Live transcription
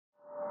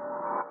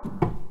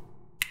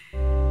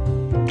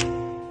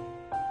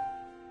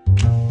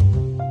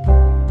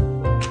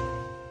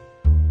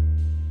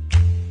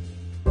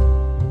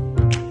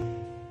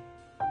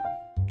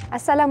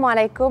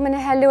Assalamualaikum and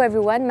hello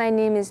everyone. My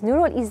name is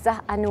Nurul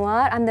Izzah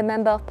Anwar. I'm the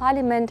Member of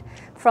Parliament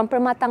from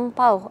Permatang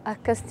Pauh, a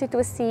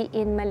constituency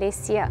in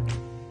Malaysia.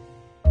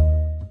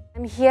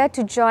 I'm here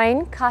to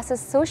join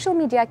CASA's social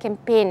media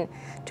campaign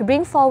to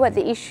bring forward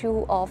the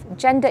issue of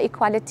gender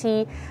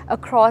equality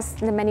across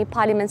the many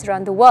parliaments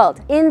around the world.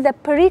 In the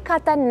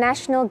Perikatan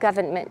National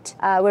Government,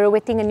 we're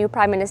awaiting a new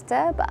Prime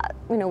Minister, but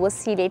we'll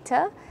see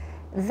later.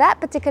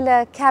 That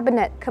particular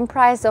cabinet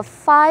comprised of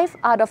 5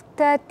 out of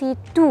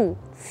 32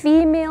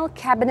 female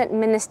cabinet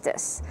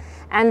ministers,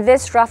 and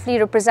this roughly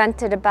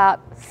represented about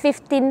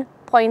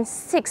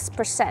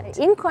 15.6%.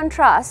 In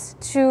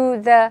contrast to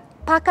the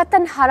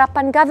Pakatan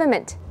Harapan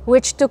government,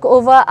 which took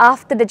over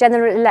after the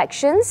general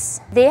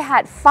elections, they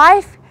had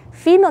 5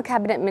 female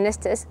cabinet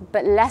ministers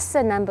but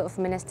lesser number of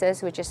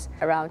ministers, which is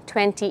around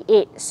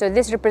 28. So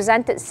this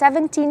represented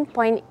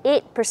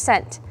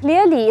 17.8%.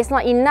 Clearly, it's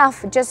not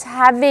enough just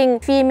having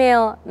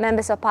female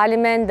members of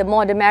parliament. The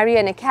more the merrier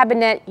in a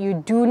cabinet. You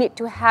do need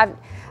to have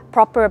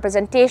proper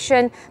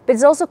representation, but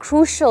it's also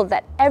crucial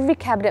that every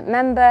cabinet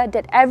member,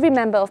 that every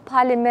member of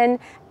parliament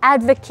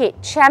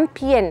advocate,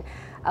 champion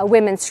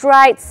women's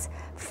rights,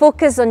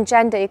 focus on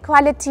gender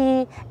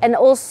equality, and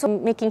also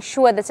making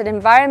sure there's an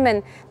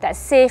environment that's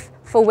safe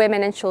for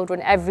women and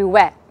children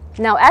everywhere.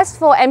 Now, as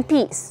for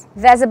MPs,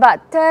 there's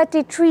about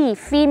 33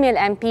 female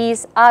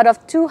MPs out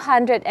of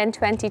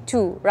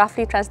 222,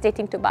 roughly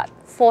translating to about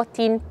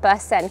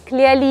 14%.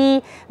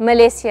 Clearly,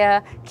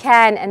 Malaysia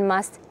can and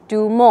must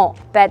do more,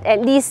 but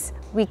at least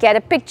we get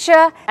a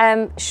picture.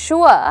 I'm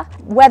sure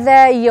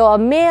whether you're a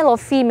male or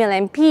female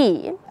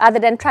MP, other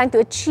than trying to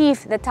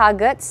achieve the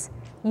targets,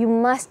 you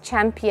must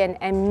champion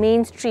and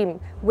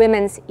mainstream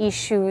women's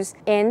issues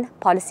in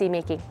policy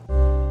making.